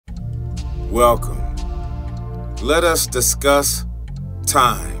Welcome. Let us discuss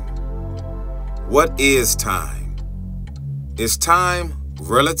time. What is time? Is time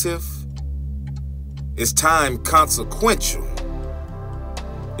relative? Is time consequential?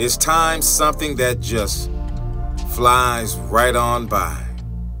 Is time something that just flies right on by?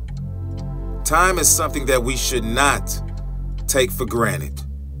 Time is something that we should not take for granted.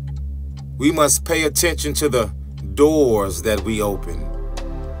 We must pay attention to the doors that we open.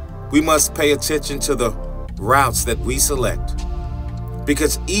 We must pay attention to the routes that we select.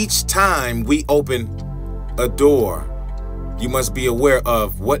 Because each time we open a door, you must be aware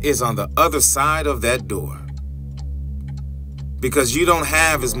of what is on the other side of that door. Because you don't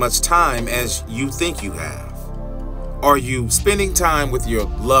have as much time as you think you have. Are you spending time with your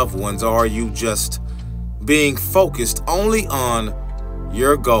loved ones, or are you just being focused only on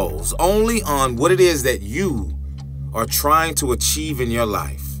your goals, only on what it is that you are trying to achieve in your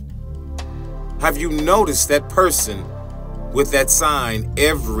life? Have you noticed that person with that sign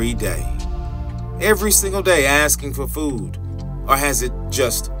every day? Every single day asking for food? Or has it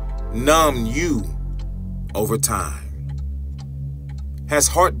just numbed you over time? Has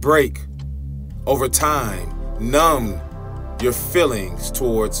heartbreak over time numbed your feelings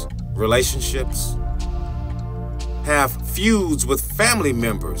towards relationships? Have feuds with family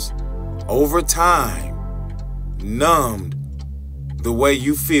members over time numbed the way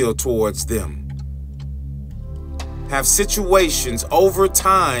you feel towards them? Have situations over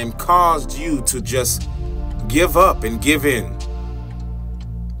time caused you to just give up and give in?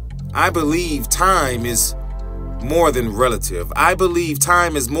 I believe time is more than relative. I believe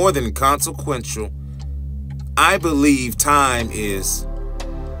time is more than consequential. I believe time is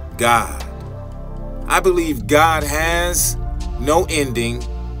God. I believe God has no ending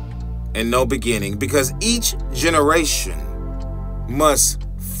and no beginning, because each generation must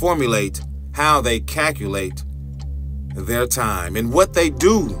formulate how they calculate their time and what they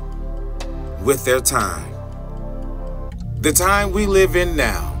do with their time. The time we live in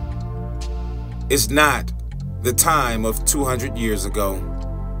now is not the time of 200 years ago.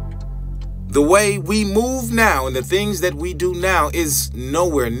 The way we move now and the things that we do now is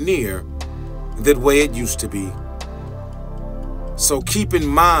nowhere near the way it used to be. So keep in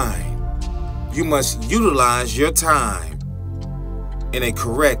mind, you must utilize your time in a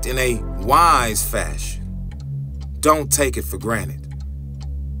correct, in a wise fashion. Don't take it for granted.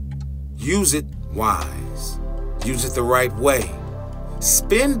 Use it wise. Use it the right way.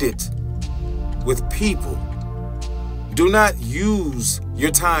 Spend it with people. Do not use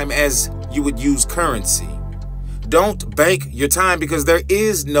your time as you would use currency. Don't bank your time, because there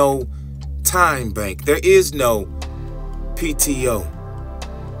is no time bank. There is no PTO.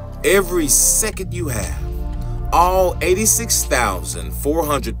 Every second you have, all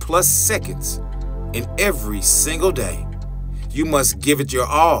 86,400 plus seconds in every single day, you must give it your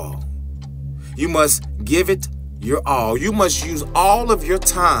all. You must give it your all. You must use all of your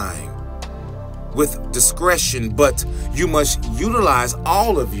time with discretion, but you must utilize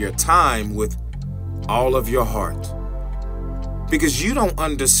all of your time with all of your heart. Because you don't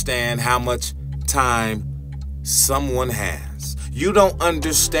understand how much time someone has. You don't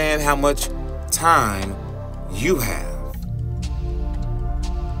understand how much time you have.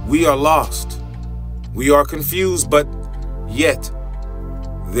 We are lost. We are confused, but yet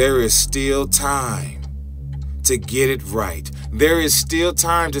there is still time to get it right. There is still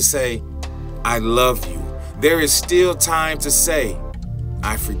time to say, I love you. There is still time to say,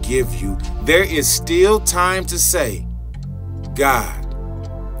 I forgive you. There is still time to say, God,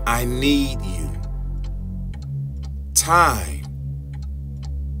 I need you. Time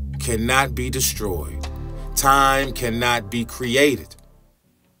cannot be destroyed. Time cannot be created.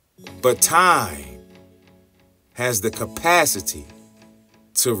 But time has the capacity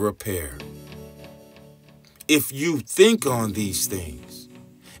to repair. If you think on these things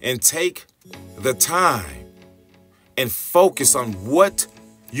and take the time and focus on what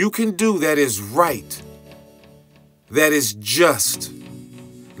you can do that is right, that is just,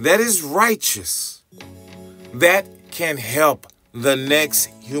 that is righteous, that can help the next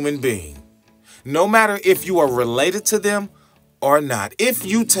human being, no matter if you are related to them or not. If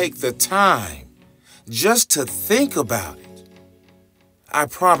you take the time just to think about it, I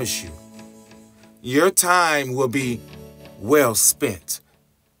promise you, your time will be well spent.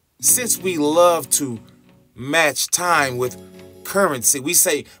 Since we love to match time with currency, we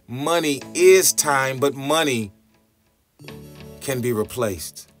say money is time, but money can be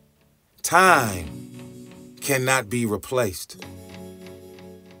replaced. Time cannot be replaced.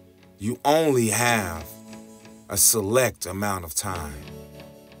 You only have a select amount of time.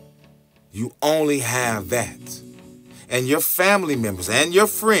 You only have that. And your family members and your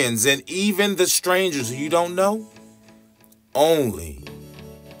friends and even the strangers who you don't know only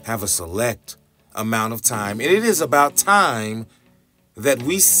have a select amount of time. And it is about time that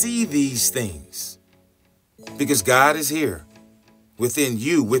we see these things, because God is here within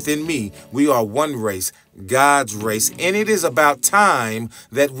you, within me. We are one race, God's race. And it is about time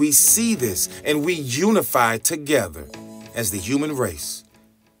that we see this and we unify together as the human race.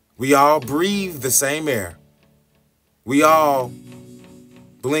 We all breathe the same air. We all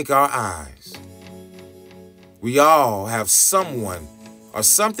blink our eyes. We all have someone or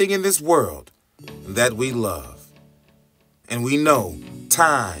something in this world that we love. And we know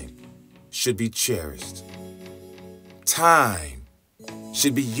time should be cherished. Time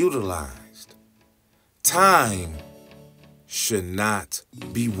should be utilized. Time should not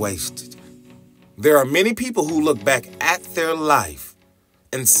be wasted. There are many people who look back at their life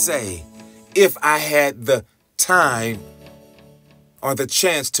and say, if I had the time or the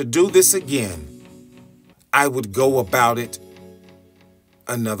chance to do this again, I would go about it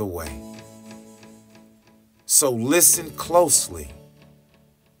another way. So listen closely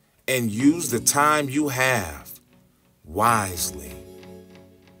and use the time you have wisely.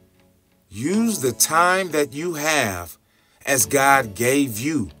 Use the time that you have as God gave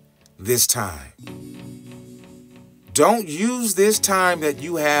you this time. Don't use this time that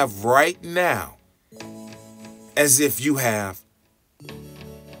you have right now as if you have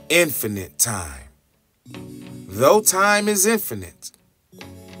infinite time. Though time is infinite,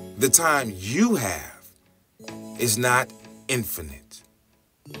 the time you have is not infinite.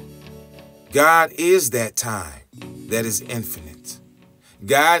 God is that time that is infinite.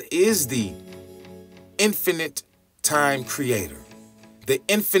 God is the infinite time creator, the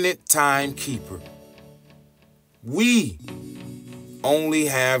infinite time keeper. We only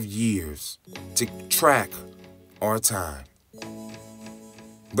have years to track our time.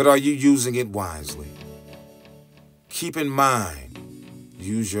 But are you using it wisely? Keep in mind,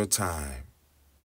 use your time